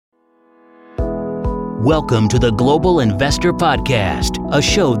Welcome to the Global Investor Podcast, a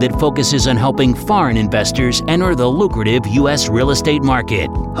show that focuses on helping foreign investors enter the lucrative U.S. real estate market.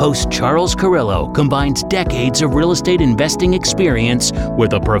 Host Charles Carrillo combines decades of real estate investing experience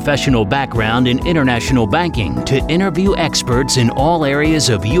with a professional background in international banking to interview experts in all areas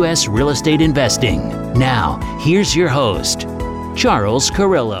of U.S. real estate investing. Now, here's your host, Charles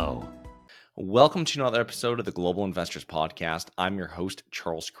Carrillo. Welcome to another episode of the Global Investors Podcast. I'm your host,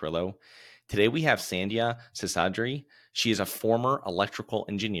 Charles Carrillo. Today we have Sandhya Seshadri. She is a former electrical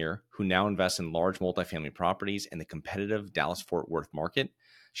engineer who now invests in large multifamily properties in the competitive Dallas-Fort Worth market.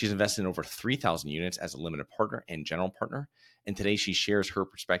 She's invested in over 3,000 units as a limited partner and general partner. And today she shares her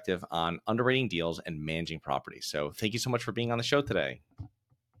perspective on underwriting deals and managing properties. So thank you so much for being on the show today.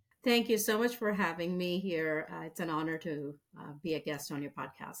 Thank you so much for having me here. It's an honor to be a guest on your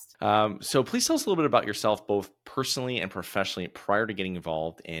podcast. So please tell us a little bit about yourself, both personally and professionally, prior to getting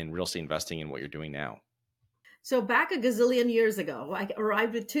involved in real estate investing and what you're doing now. So back a gazillion years ago, I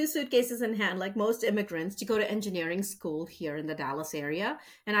arrived with 2 suitcases in hand, like most immigrants, to go to engineering school here in the Dallas area.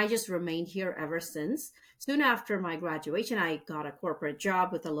 And I just remained here ever since. Soon after my graduation, I got a corporate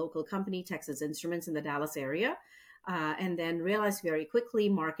job with a local company, Texas Instruments, in the Dallas area. And then realized very quickly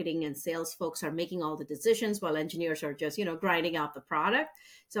marketing and sales folks are making all the decisions while engineers are just, grinding out the product.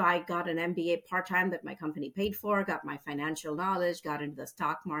 So I got an MBA part-time that my company paid for, got my financial knowledge, got into the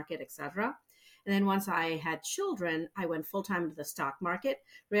stock market, etc. And then once I had children, I went full-time into the stock market,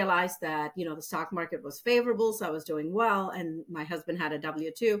 realized that, the stock market was favorable, so I was doing well. And my husband had a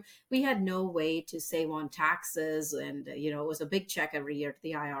W-2. We had no way to save on taxes. And, it was a big check every year to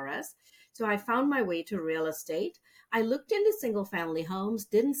the IRS. So I found my way to real estate. I looked into single family homes,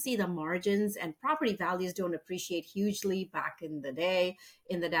 didn't see the margins, and property values don't appreciate hugely back in the day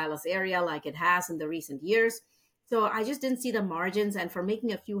in the Dallas area like it has in the recent years. So I just didn't see the margins. And for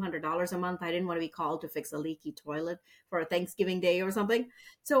making a few $100s a month, I didn't want to be called to fix a leaky toilet for a Thanksgiving day or something.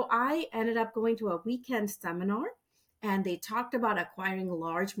 So I ended up going to a weekend seminar, and they talked about acquiring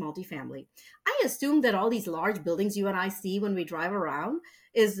large multifamily. I assumed that all these large buildings you and I see when we drive around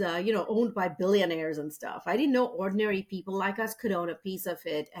is, owned by billionaires and stuff. I didn't know ordinary people like us could own a piece of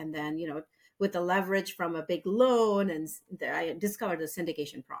it. And then, with the leverage from a big loan, and I discovered the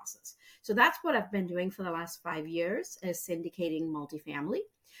syndication process. So that's what I've been doing for the last 5 years, is syndicating multifamily.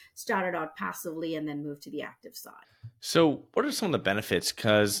 Started out passively and then moved to the active side. So what are some of the benefits?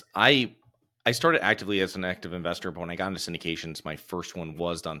 Because I started actively as an active investor, but when I got into syndications, my first one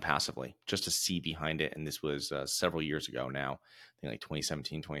was done passively, just to see behind it. And this was several years ago now, I think like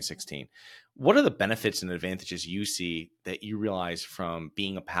 2017, 2016. What are the benefits and advantages you see that you realize from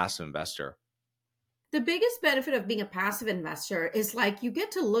being a passive investor? The biggest benefit of being a passive investor is like you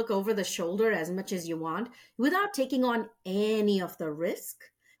get to look over the shoulder as much as you want without taking on any of the risk,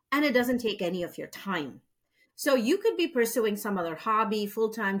 and it doesn't take any of your time. So you could be pursuing some other hobby,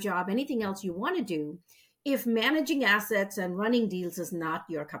 full-time job, anything else you want to do. If managing assets and running deals is not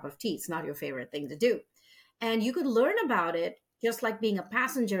your cup of tea, it's not your favorite thing to do. And you could learn about it just like being a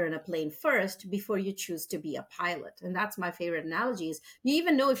passenger in a plane first before you choose to be a pilot. And that's my favorite analogy is you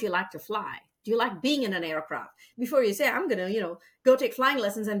even know if you like to fly. Do you like being in an aircraft? Before you say, I'm going to, go take flying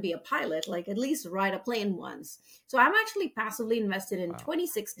lessons and be a pilot, like at least ride a plane once. So I'm actually passively invested in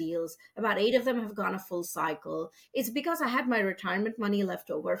 26 deals. About 8 of them have gone a full cycle. It's because I had my retirement money left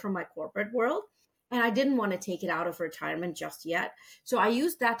over from my corporate world, and I didn't want to take it out of retirement just yet. So I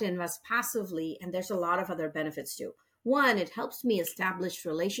used that to invest passively, and there's a lot of other benefits too. One, it helps me establish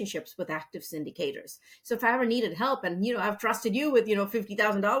relationships with active syndicators. So if I ever needed help and, I've trusted you with,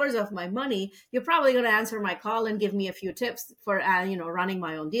 $50,000 of my money, you're probably going to answer my call and give me a few tips for, running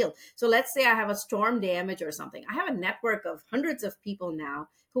my own deal. So let's say I have a storm damage or something. I have a network of hundreds of people now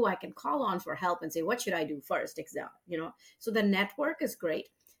who I can call on for help and say, what should I do first? So the network is great.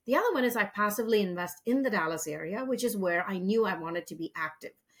 The other one is I passively invest in the Dallas area, which is where I knew I wanted to be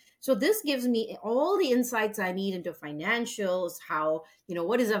active. So this gives me all the insights I need into financials, how,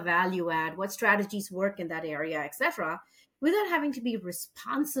 what is a value add, what strategies work in that area, etc., without having to be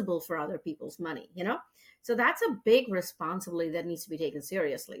responsible for other people's money, So that's a big responsibility that needs to be taken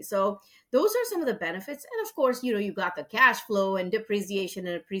seriously. So those are some of the benefits. And of course, you got the cash flow and depreciation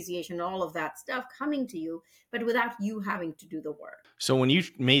and appreciation, all of that stuff coming to you, but without you having to do the work. So when you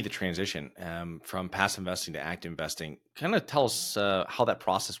made the transition from passive investing to active investing, kind of tell us how that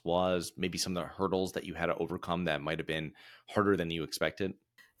process was, maybe some of the hurdles that you had to overcome that might have been harder than you expected.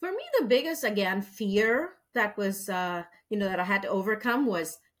 For me, the biggest, again, fear that was, that I had to overcome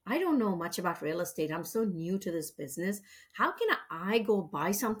was I don't know much about real estate. I'm so new to this business. How can I go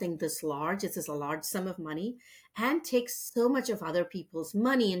buy something this large? It's a large sum of money and take so much of other people's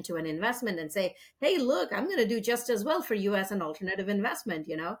money into an investment and say, hey, look, I'm going to do just as well for you as an alternative investment,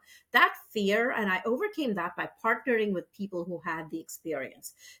 that fear. And I overcame that by partnering with people who had the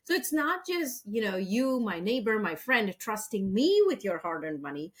experience. So it's not just, you, my neighbor, my friend, trusting me with your hard earned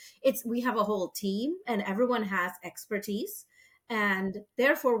money. We have a whole team and everyone has expertise. And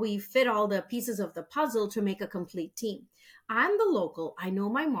therefore, we fit all the pieces of the puzzle to make a complete team. I'm the local. I know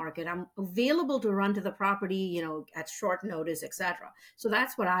my market. I'm available to run to the property, at short notice, etc. So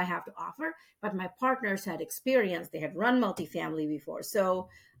that's what I have to offer. But my partners had experience. They had run multifamily before. So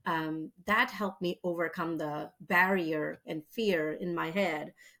that helped me overcome the barrier and fear in my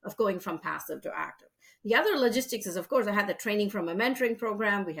head of going from passive to active. The other logistics is, of course, I had the training from a mentoring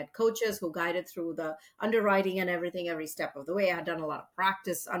program. We had coaches who guided through the underwriting and everything every step of the way. I had done a lot of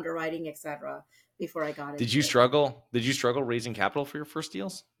practice underwriting, etc. before I got Did into you it. struggle? Did you struggle raising capital for your first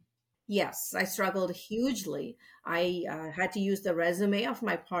deals? Yes, I struggled hugely. I had to use the resume of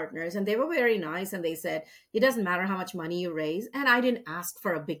my partners, and they were very nice. And they said, it doesn't matter how much money you raise. And I didn't ask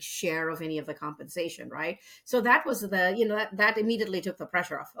for a big share of any of the compensation, right? So that was that immediately took the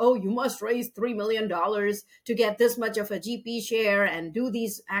pressure off. Oh, you must raise $3 million to get this much of a GP share and do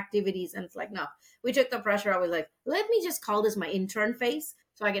these activities. And it's like, no, we took the pressure. I was like, let me just call this my intern phase.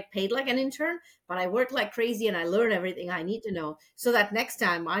 So I get paid like an intern, but I work like crazy and I learn everything I need to know so that next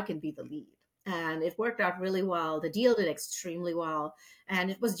time I can be the lead. And it worked out really well. The deal did extremely well.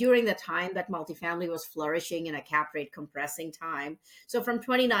 And it was during the time that multifamily was flourishing in a cap rate compressing time. So from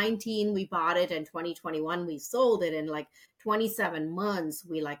 2019, we bought it, and 2021, we sold it. In like 27 months,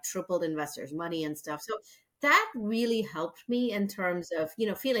 we like tripled investors' money and stuff. So that really helped me in terms of,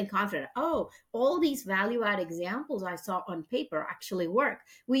 feeling confident. Oh, all these value add examples I saw on paper actually work.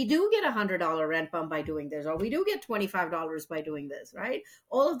 We do get $100 rent bump by doing this, or we do get $25 by doing this, right?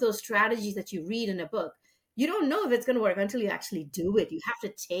 All of those strategies that you read in a book, you don't know if it's going to work until you actually do it. You have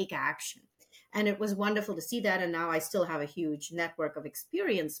to take action. And it was wonderful to see that. And now I still have a huge network of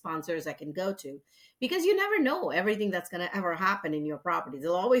experienced sponsors I can go to, because you never know everything that's going to ever happen in your property.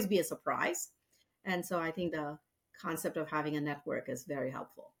 There'll always be a surprise. And so I think the concept of having a network is very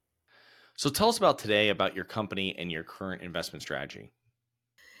helpful. So tell us about today, about your company and your current investment strategy.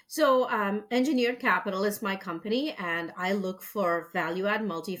 So Engineered Capital is my company, and I look for value add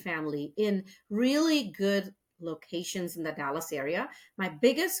multifamily in really good locations in the Dallas area. My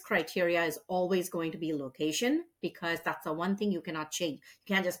biggest criteria is always going to be location, because that's the one thing you cannot change.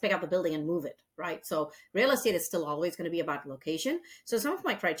 You can't just pick up a building and move it, right? So real estate is still always going to be about location. So some of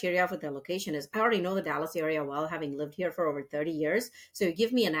my criteria for the location is, I already know the Dallas area well, having lived here for over 30 years. So you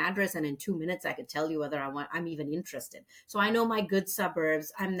give me an address and in 2 minutes, I could tell you whether I'm even interested. So I know my good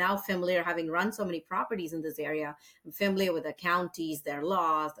suburbs. I'm now familiar, having run so many properties in this area. I'm familiar with the counties, their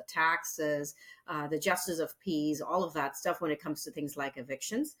laws, the taxes, the justice of peace, all of that stuff when it comes to things like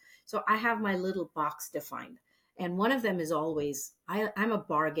evictions. So I have my little box defined. And one of them is always, I'm a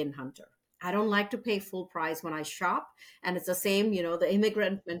bargain hunter. I don't like to pay full price when I shop. And it's the same, the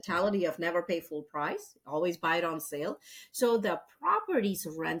immigrant mentality of never pay full price, always buy it on sale. So the property's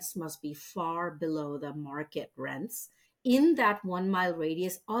rents must be far below the market rents in that 1 mile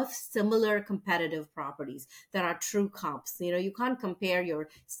radius of similar competitive properties that are true comps. You can't compare your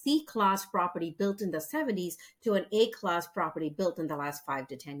C-class property built in the 70s to an A-class property built in the last 5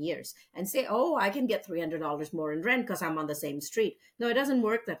 to 10 years and say, oh, I can get $300 more in rent because I'm on the same street. No, it doesn't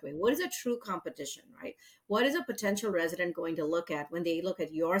work that way. What is a true competition, right? What is a potential resident going to look at when they look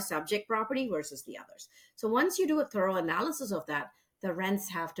at your subject property versus the others? So once you do a thorough analysis of that, the rents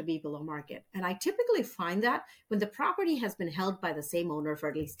have to be below market. And I typically find that when the property has been held by the same owner for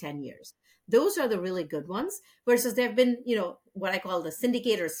at least 10 years. Those are the really good ones, versus there have been, what I call the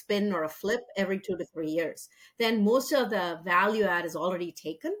syndicate or spin or a flip every 2 to 3 years. Then most of the value add is already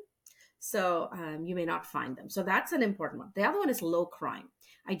taken. So you may not find them. So that's an important one. The other one is low crime.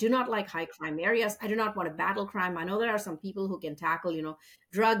 I do not like high crime areas. I do not want to battle crime. I know there are some people who can tackle,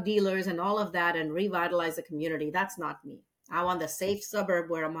 drug dealers and all of that and revitalize the community. That's not me. I want the safe suburb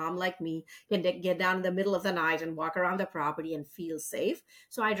where a mom like me can get down in the middle of the night and walk around the property and feel safe.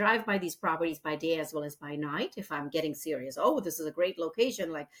 So I drive by these properties by day as well as by night if I'm getting serious. Oh, this is a great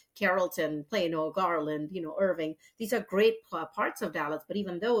location like Carrollton, Plano, Garland, Irving. These are great parts of Dallas, but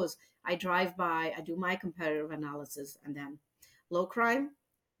even those, I drive by, I do my competitive analysis, and then low crime,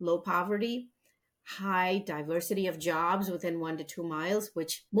 low poverty, high diversity of jobs within 1 to 2 miles,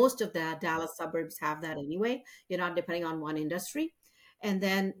 which most of the Dallas suburbs have that anyway. You're not depending on one industry. And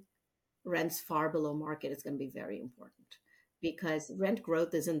then rents far below market is going to be very important. because rent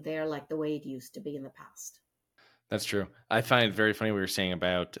growth isn't there like the way it used to be in the past. That's true. I find it very funny what you're saying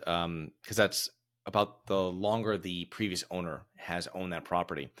about because that's about the longer the previous owner has owned that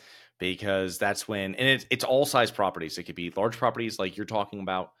property, because that's when, and it's all size properties. It could be large properties like you're talking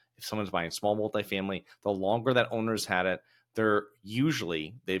about. If someone's buying small multifamily, the longer that owner's had it,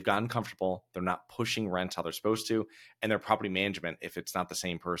 they've gotten comfortable. They're not pushing rents how they're supposed to, and their property management, if it's not the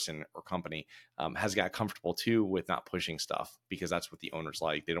same person or company, has got comfortable too with not pushing stuff, because that's what the owners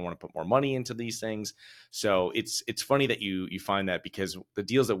like. They don't want to put more money into these things. So it's funny that you find that, because the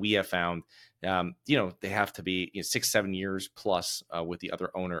deals that we have found, they have to be 6-7 years plus with the other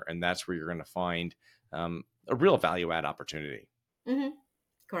owner, and that's where you're going to find a real value add opportunity. Hmm.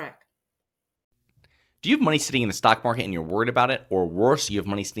 Correct. Do you have money sitting in the stock market and you're worried about it? Or worse, you have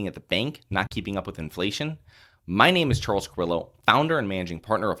money sitting at the bank, not keeping up with inflation? My name is Charles Carrillo, founder and managing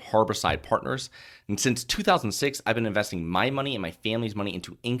partner of Harborside Partners. And since 2006, I've been investing my money and my family's money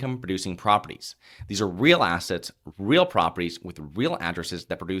into income-producing properties. These are real assets, real properties with real addresses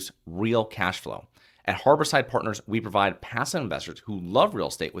that produce real cash flow. At Harborside Partners, we provide passive investors who love real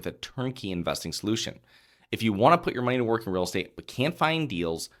estate with a turnkey investing solution. If you want to put your money to work in real estate but can't find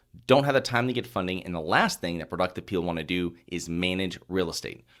deals, don't have the time to get funding, and the last thing that productive people want to do is manage real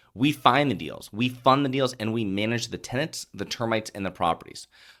estate. We find the deals, we fund the deals, and we manage the tenants, the termites, and the properties.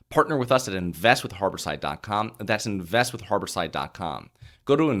 Partner with us at investwithharborside.com. That's investwithharborside.com.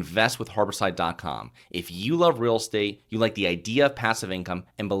 Go to investwithharborside.com. If you love real estate, you like the idea of passive income,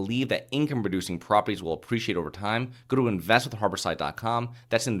 and believe that income-producing properties will appreciate over time, go to investwithharborside.com.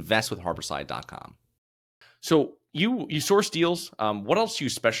 That's investwithharborside.com. So you source deals. What else do you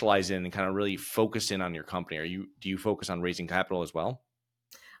specialize in and kind of really focus in on your company? Do you focus on raising capital as well?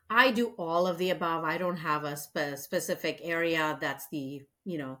 I do all of the above. I don't have a specific area that's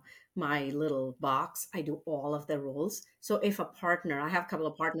my little box. I do all of the roles. So if a partner, I have a couple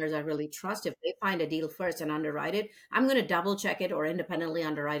of partners I really trust, if they find a deal first and underwrite it, I'm going to double check it or independently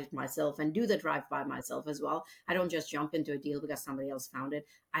underwrite it myself and do the drive by myself as well. I don't just jump into a deal because somebody else found it.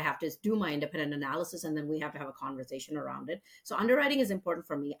 I have to do my independent analysis, and then we have to have a conversation around it. So underwriting is important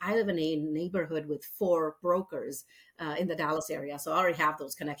for me. I live in a neighborhood with 4 brokers in the Dallas area. So I already have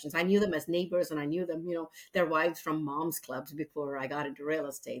those connections. I knew them as neighbors, and I knew them, their wives from mom's clubs before I got into real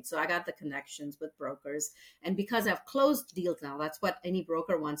estate. So I got the connections with brokers. And because I've closed deals now, that's what any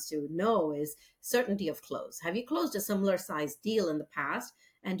broker wants to know, is certainty of close. Have you closed a similar size deal in the past?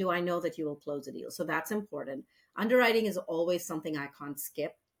 And do I know that you will close a deal? So that's important. Underwriting is always something I can't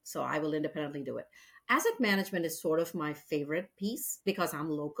skip. So I will independently do it. Asset management is sort of my favorite piece because I'm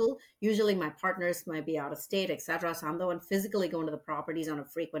local. Usually my partners might be out of state, etc. So I'm the one physically going to the properties on a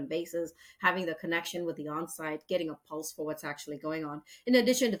frequent basis, having the connection with the on-site, getting a pulse for what's actually going on, in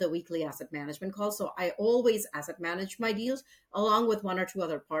addition to the weekly asset management calls. So I always asset manage my deals along with 1 or 2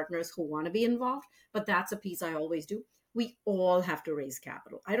 other partners who want to be involved. But that's a piece I always do. We all have to raise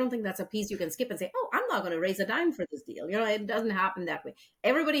capital. I don't think that's a piece you can skip and say, oh, I'm not going to raise a dime for this deal. It doesn't happen that way.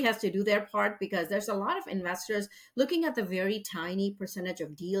 Everybody has to do their part because there's a lot of investors looking at the very tiny percentage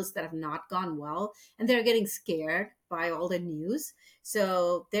of deals that have not gone well, and they're getting scared by all the news.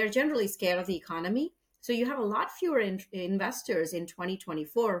 So they're generally scared of the economy. So you have a lot fewer investors in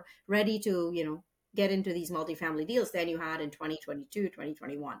 2024 ready to, get into these multifamily deals than you had in 2022,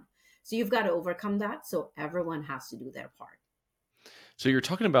 2021. So you've got to overcome that. So everyone has to do their part. So you're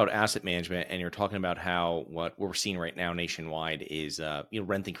talking about asset management, and you're talking about how what we're seeing right now nationwide is,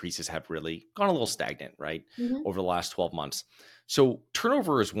 rent increases have really gone a little stagnant, right, Mm-hmm. over the last 12 months. So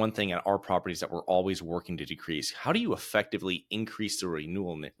turnover is one thing at our properties that we're always working to decrease. How do you effectively increase the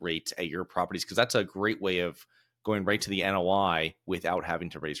renewal rates at your properties? Because that's a great way of going right to the NOI without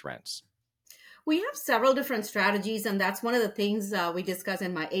having to raise rents. We have several different strategies, and that's one of the things we discuss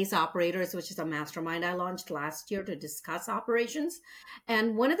in my ACE Operators, which is a mastermind I launched last year to discuss operations.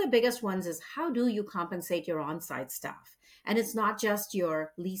 And one of the biggest ones is, how do you compensate your on-site staff? And it's not just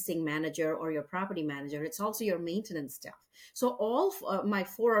your leasing manager or your property manager, it's also your maintenance staff. So all my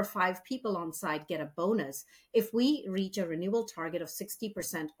 4 or 5 people on site get a bonus if we reach a renewal target of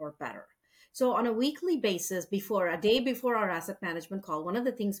 60% or better. So on a weekly basis, a day before our asset management call, one of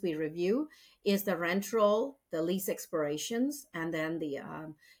the things we review is the rent roll, the lease expirations, and then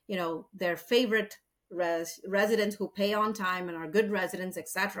their favorite residents who pay on time and are good residents,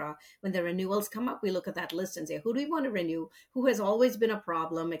 etc. When the renewals come up, we look at that list and say, who do we want to renew? Who has always been a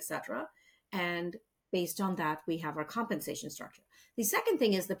problem, etc. And based on that, we have our compensation structure. The second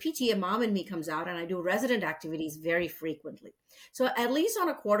thing is the PTA mom in me comes out and I do resident activities very frequently. So at least on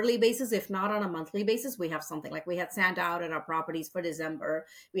a quarterly basis, if not on a monthly basis, we have something like we had Santa out at our properties for December.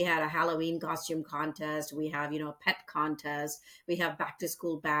 We had a Halloween costume contest. We have, a pet contest. We have back to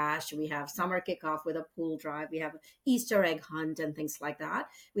school bash. We have summer kickoff with a pool drive. We have Easter egg hunt and things like that.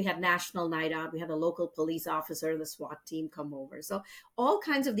 We had national night out. We had the local police officer, the SWAT team come over. So all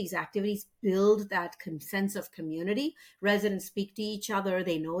kinds of these activities build that sense of community. Residents speak to each other.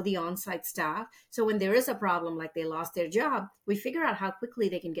 They know the on-site staff. So when there is a problem, like they lost their job, we figure out how quickly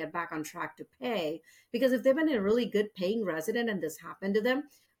they can get back on track to pay. Because if they've been a really good paying resident and this happened to them,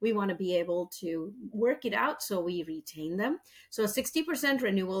 we want to be able to work it out so we retain them. So 60%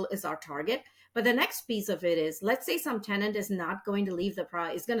 renewal is our target. But the next piece of it is, let's say some tenant is not going to leave the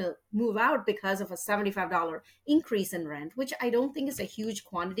is going to move out because of a $75 increase in rent, which I don't think is a huge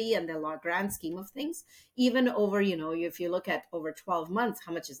quantity in the grand scheme of things. Even over, if you look at over 12 months,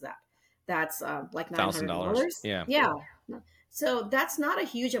 how much is that? That's like $900. Yeah. Yeah. So that's not a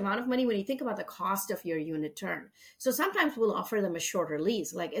huge amount of money when you think about the cost of your unit turn. So sometimes we'll offer them a shorter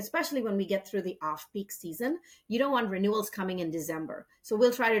lease, like especially when we get through the off-peak season. You don't want renewals coming in December. So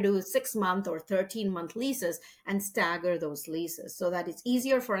we'll try to do 6-month or 13-month leases and stagger those leases so that it's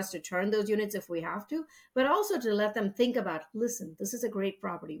easier for us to turn those units if we have to, but also to let them think about, listen, this is a great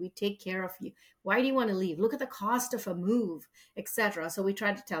property. We take care of you. Why do you want to leave? Look at the cost of a move, etc. So we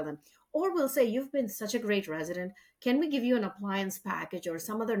try to tell them. Or we'll say, you've been such a great resident. Can we give you an appliance package or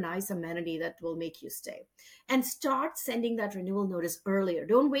some other nice amenity that will make you stay? And start sending that renewal notice earlier.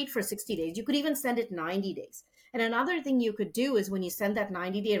 Don't wait for 60 days. You could even send it 90 days. And another thing you could do is when you send that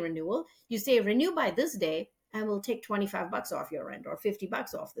 90-day renewal, you say renew by this day and we'll take $25 off your rent or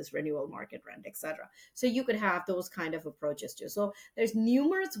 $50 off this renewal market rent, etc. So you could have those kind of approaches too. So there's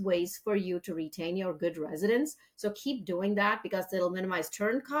numerous ways for you to retain your good residents. So keep doing that because it'll minimize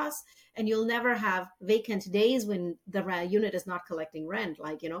turn costs and you'll never have vacant days when the unit is not collecting rent.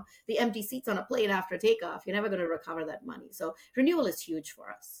 Like, the empty seats on a plane after takeoff, you're never going to recover that money. So renewal is huge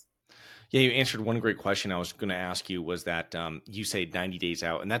for us. Yeah, you answered one great question I was going to ask you was that you say 90 days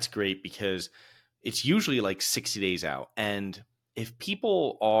out, and that's great because it's usually like 60 days out. And if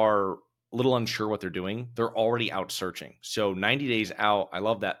people are a little unsure what they're doing, they're already out searching. So 90 days out, I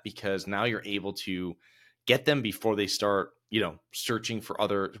love that because now you're able to get them before they start, searching for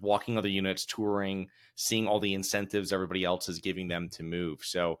walking other units, touring, seeing all the incentives everybody else is giving them to move.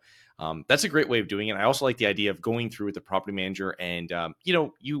 So that's a great way of doing it. I also like the idea of going through with the property manager and,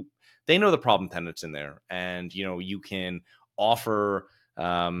 they know the problem tenants in there and, you can offer,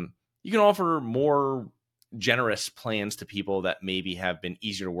 more generous plans to people that maybe have been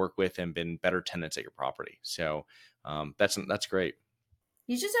easier to work with and been better tenants at your property. So that's great.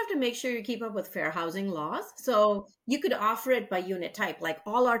 You just have to make sure you keep up with fair housing laws. So you could offer it by unit type, like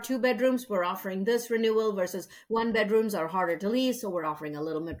all our 2 bedrooms, we're offering this renewal versus 1 bedrooms are harder to lease. So we're offering a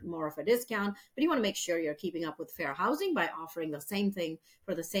little bit more of a discount, but you want to make sure you're keeping up with fair housing by offering the same thing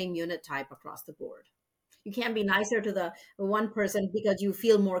for the same unit type across the board. You can't be nicer to the one person because you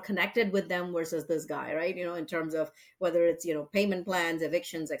feel more connected with them versus this guy, right? In terms of whether it's, payment plans,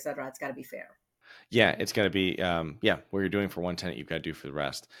 evictions, etc. It's got to be fair. Yeah, it's got to be, what you're doing for one tenant, you've got to do for the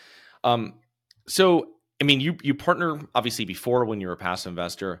rest. So, I mean, you partner obviously before when you were a passive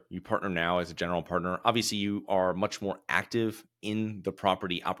investor, you partner now as a general partner. Obviously, you are much more active in the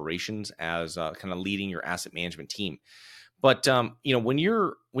property operations as kind of leading your asset management team. But when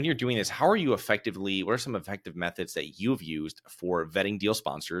you're doing this, how are you what are some effective methods that you've used for vetting deal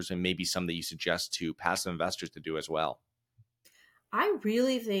sponsors and maybe some that you suggest to passive investors to do as well? I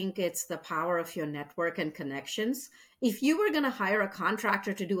really think it's the power of your network and connections. If you were going to hire a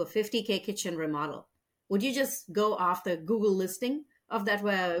contractor to do a 50K kitchen remodel, would you just go off the Google listing of that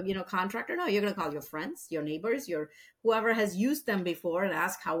contractor? No, you're going to call your friends, your neighbors, whoever has used them before and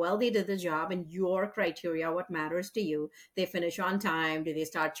ask how well they did the job and your criteria, what matters to you. They finish on time, do they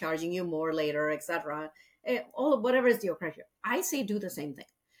start charging you more later, etc. All of whatever is your criteria. I say do the same thing.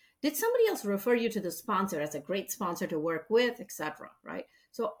 Did somebody else refer you to the sponsor as a great sponsor to work with, etc., right?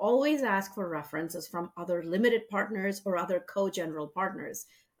 So always ask for references from other limited partners or other co-general partners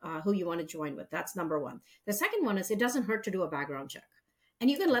who you want to join with. That's number one. The second one is it doesn't hurt to do a background check. And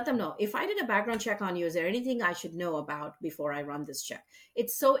you can let them know, if I did a background check on you, is there anything I should know about before I run this check?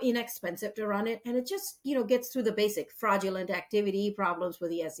 It's so inexpensive to run it. And it just, gets through the basic fraudulent activity, problems with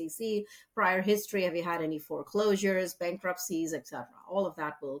the SEC, prior history. Have you had any foreclosures, bankruptcies, etc.? All of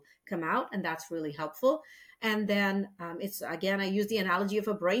that will come out. And that's really helpful. And then I use the analogy of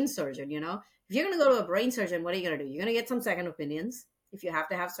a brain surgeon, If you're going to go to a brain surgeon, what are you going to do? You're going to get some second opinions. if you have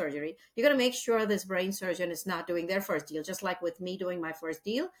to have surgery, you're going to make sure this brain surgeon is not doing their first deal. Just like with me doing my first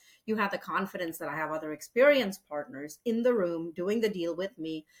deal, you have the confidence that I have other experienced partners in the room doing the deal with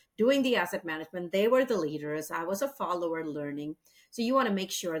me, doing the asset management. They were the leaders. I was a follower learning. So you want to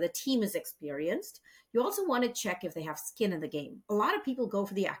make sure the team is experienced. You also want to check if they have skin in the game. A lot of people go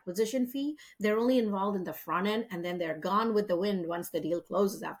for the acquisition fee. They're only involved in the front end, and then they're gone with the wind once the deal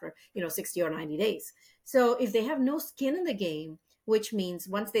closes after, 60 or 90 days. So if they have no skin in the game, which means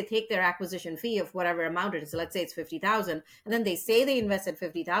once they take their acquisition fee of whatever amount it is, so let's say it's 50,000, and then they say they invested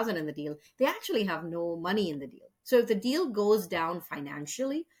 50,000 in the deal, they actually have no money in the deal. So if the deal goes down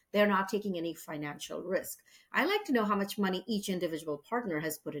financially, they're not taking any financial risk. I like to know how much money each individual partner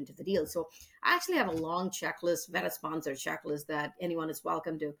has put into the deal. So I actually have a long checklist, Veta sponsor checklist, that anyone is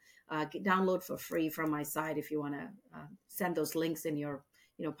welcome to download for free from my site. If you want to send those links in your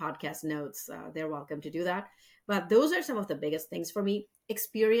podcast notes, they're welcome to do that. But those are some of the biggest things for me: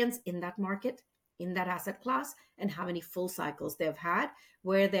 experience in that market, in that asset class, and how many full cycles they've had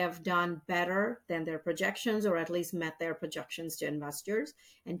where they have done better than their projections, or at least met their projections to investors.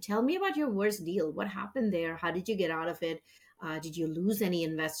 And tell me about your worst deal. What happened there? How did you get out of it? Did you lose any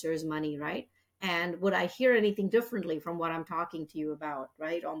investors' money, right? And would I hear anything differently from what I'm talking to you about,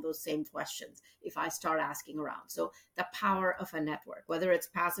 right, on those same questions if I start asking around? So the power of a network, whether it's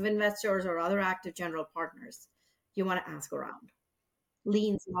passive investors or other active general partners, you want to ask around.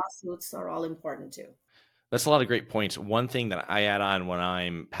 Liens, lawsuits are all important too. That's a lot of great points. One thing that I add on when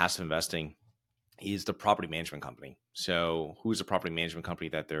I'm passive investing is the property management company. So who's the property management company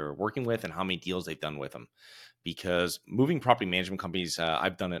that they're working with and how many deals they've done with them? Because moving property management companies,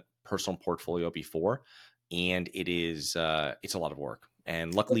 I've done it personal portfolio before, and it's a lot of work.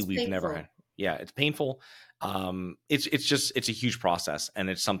 And luckily It's we've never had, painful. yeah, it's painful. It's a huge process, and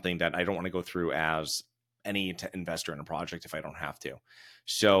it's something that I don't want to go through as any investor in a project if I don't have to.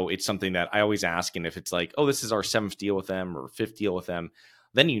 So it's something that I always ask. And if it's like, oh, this is our 7th deal with them or 5th deal with them,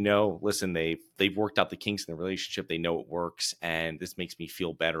 then listen, they've worked out the kinks in the relationship. They know it works, and this makes me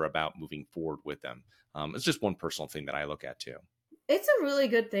feel better about moving forward with them. It's just one personal thing that I look at too. It's a really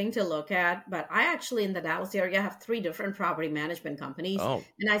good thing to look at, but I actually in the Dallas area have 3 different property management companies, Oh,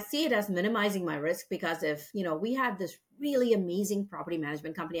 and I see it as minimizing my risk because if, we had this really amazing property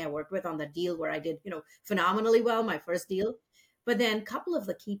management company I worked with on the deal where I did, phenomenally well, my first deal, but then a couple of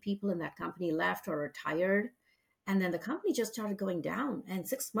the key people in that company left or retired. And then the company just started going down. And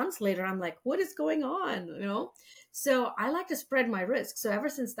 6 months later, I'm like, what is going on? So I like to spread my risk. So ever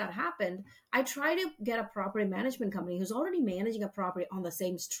since that happened, I try to get a property management company who's already managing a property on the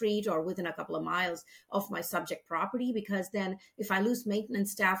same street or within a couple of miles of my subject property, because then if I lose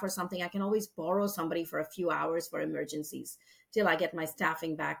maintenance staff or something, I can always borrow somebody for a few hours for emergencies till I get my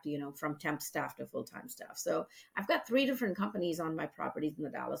staffing back to, from temp staff to full-time staff. So I've got 3 different companies on my properties in the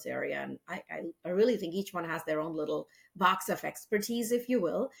Dallas area. And I really think each one has their own little box of expertise, if you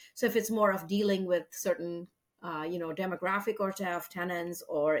will. So if it's more of dealing with certain demographic or to have tenants,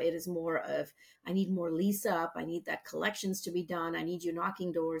 or it is more of, I need more lease up, I need that collections to be done, I need you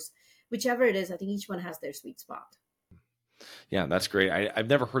knocking doors, whichever it is, I think each one has their sweet spot. yeah, that's great. I've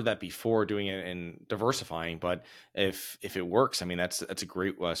never heard that before, doing it and diversifying, but if it works, I mean, that's a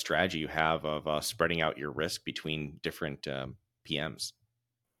great strategy you have of spreading out your risk between different PMs.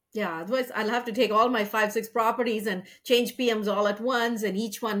 Yeah, otherwise I'll have to take all my 5, 6 properties and change PMs all at once. And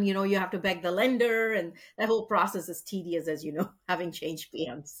each one, you have to beg the lender. And that whole process is tedious, as you know, having changed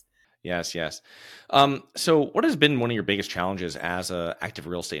PMs. Yes, yes. So what has been one of your biggest challenges as an active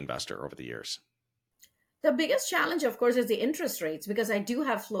real estate investor over the years? The biggest challenge, of course, is the interest rates, because I do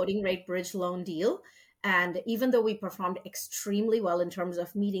have floating rate bridge loan deal. And even though we performed extremely well in terms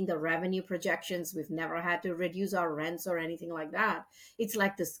of meeting the revenue projections, we've never had to reduce our rents or anything like that. It's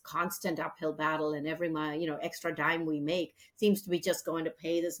like this constant uphill battle, and every extra dime we make seems to be just going to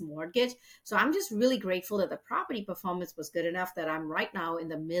pay this mortgage. So I'm just really grateful that the property performance was good enough that I'm right now in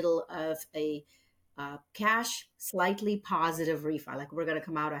the middle of a cash slightly positive refi. Like we're going to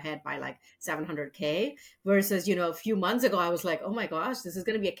come out ahead by like 700K versus, a few months ago, I was like, oh my gosh, this is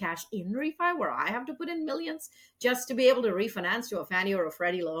going to be a cash in refi where I have to put in millions just to be able to refinance to a Fannie or a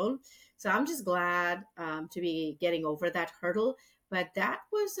Freddie loan. So I'm just glad to be getting over that hurdle. But that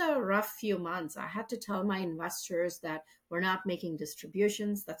was a rough few months. I had to tell my investors that we're not making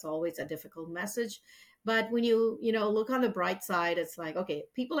distributions. That's always a difficult message. But when you look on the bright side, it's like, okay,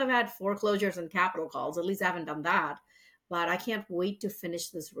 people have had foreclosures and capital calls. At least I haven't done that. But I can't wait to finish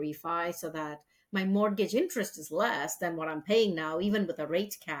this refi so that my mortgage interest is less than what I'm paying now, even with a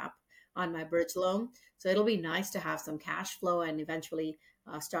rate cap on my bridge loan. So it'll be nice to have some cash flow and eventually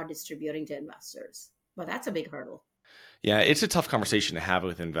start distributing to investors. But that's a big hurdle. Yeah, it's a tough conversation to have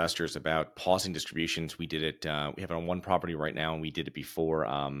with investors about pausing distributions. We did it. We have it on one property right now, and we did it before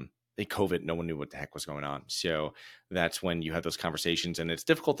COVID. No one knew what the heck was going on. So that's when you have those conversations, and it's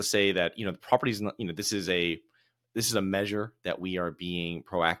difficult to say that the property's not. This is a measure that we are being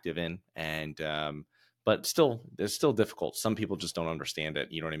proactive in, and but still, it's still difficult. Some people just don't understand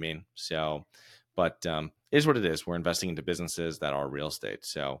it. You know what I mean? So, but it is what it is. We're investing into businesses that are real estate.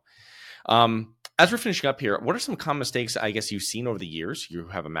 So. As we're finishing up here, what are some common mistakes I guess you've seen over the years? You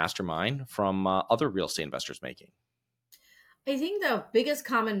have a mastermind from other real estate investors making. I think the biggest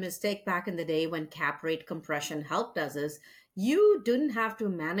common mistake back in the day when cap rate compression helped us is you didn't have to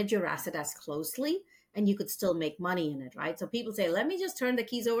manage your asset as closely and you could still make money in it, right? So people say, let me just turn the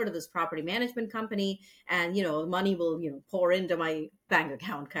keys over to this property management company and, money will, pour into my bank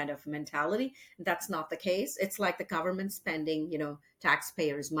account kind of mentality. That's not the case. It's like the government spending,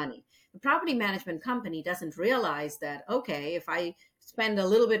 taxpayers' money. The property management company doesn't realize that, okay, if I spend a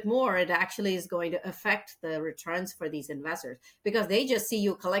little bit more, it actually is going to affect the returns for these investors because they just see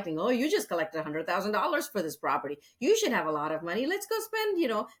you collecting. Oh, you just collected $100,000 for this property. You should have a lot of money. Let's go spend,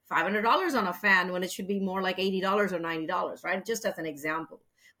 $500 on a fan when it should be more like $80 or $90, right? Just as an example,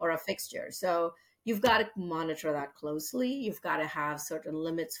 or a fixture. So you've got to monitor that closely. You've got to have certain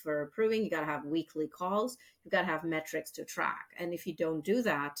limits for approving. You got to have weekly calls. You've got to have metrics to track. And if you don't do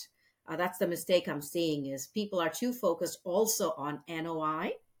that, that's the mistake I'm seeing is people are too focused also on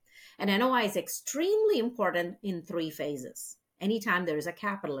NOI. And NOI is extremely important in 3 phases. Anytime there is a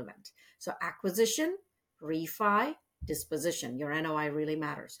capital event. So acquisition, refi, disposition, your NOI really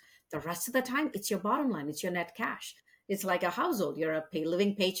matters. The rest of the time, it's your bottom line. It's your net cash. It's like a household. You're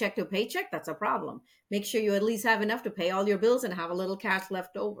living paycheck to paycheck. That's a problem. Make sure you at least have enough to pay all your bills and have a little cash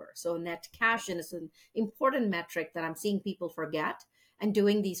left over. So net cash is an important metric that I'm seeing people forget. And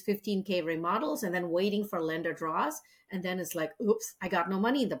doing these 15K remodels and then waiting for lender draws. And then it's like, oops, I got no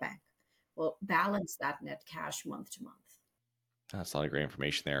money in the bank. Well, balance that net cash month to month. That's a lot of great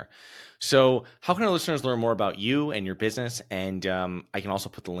information there. So how can our listeners learn more about you and your business? And I can also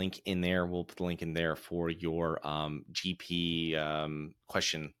put the link in there. We'll put the link in there for your GP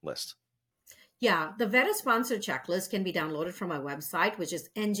question list. Yeah, the Veta sponsor checklist can be downloaded from my website, which is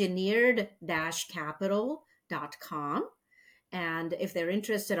engineered-capital.com. And if they're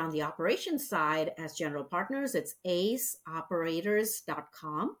interested on the operations side as general partners, it's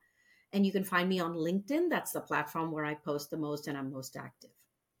aceoperators.com. And you can find me on LinkedIn. That's the platform where I post the most and I'm most active.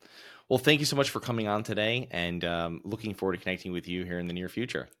 Well, thank you so much for coming on today and looking forward to connecting with you here in the near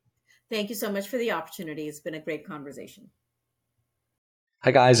future. Thank you so much for the opportunity. It's been a great conversation. Hi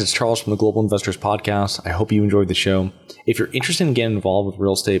guys, it's Charles from the Global Investors Podcast. I hope you enjoyed the show. If you're interested in getting involved with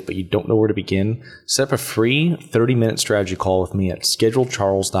real estate, but you don't know where to begin, set up a free 30-minute strategy call with me at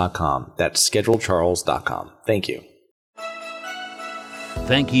schedulecharles.com. That's schedulecharles.com. Thank you.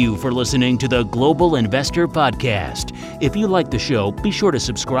 Thank you for listening to the Global Investor Podcast. If you like the show, be sure to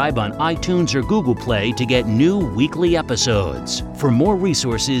subscribe on iTunes or Google Play to get new weekly episodes. For more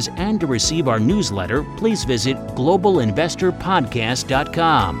resources and to receive our newsletter, please visit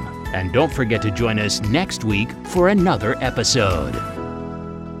globalinvestorpodcast.com. And don't forget to join us next week for another episode.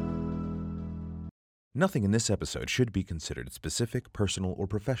 Nothing in this episode should be considered specific, personal, or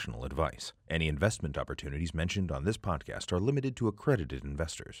professional advice. Any investment opportunities mentioned on this podcast are limited to accredited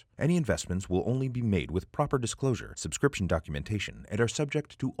investors. Any investments will only be made with proper disclosure, subscription documentation, and are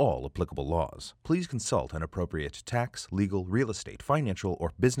subject to all applicable laws. Please consult an appropriate tax, legal, real estate, financial,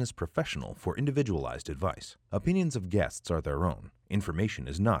 or business professional for individualized advice. Opinions of guests are their own. Information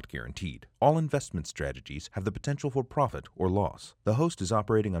is not guaranteed. All investment strategies have the potential for profit or loss. The host is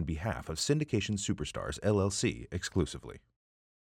operating on behalf of Syndication Superstars LLC exclusively.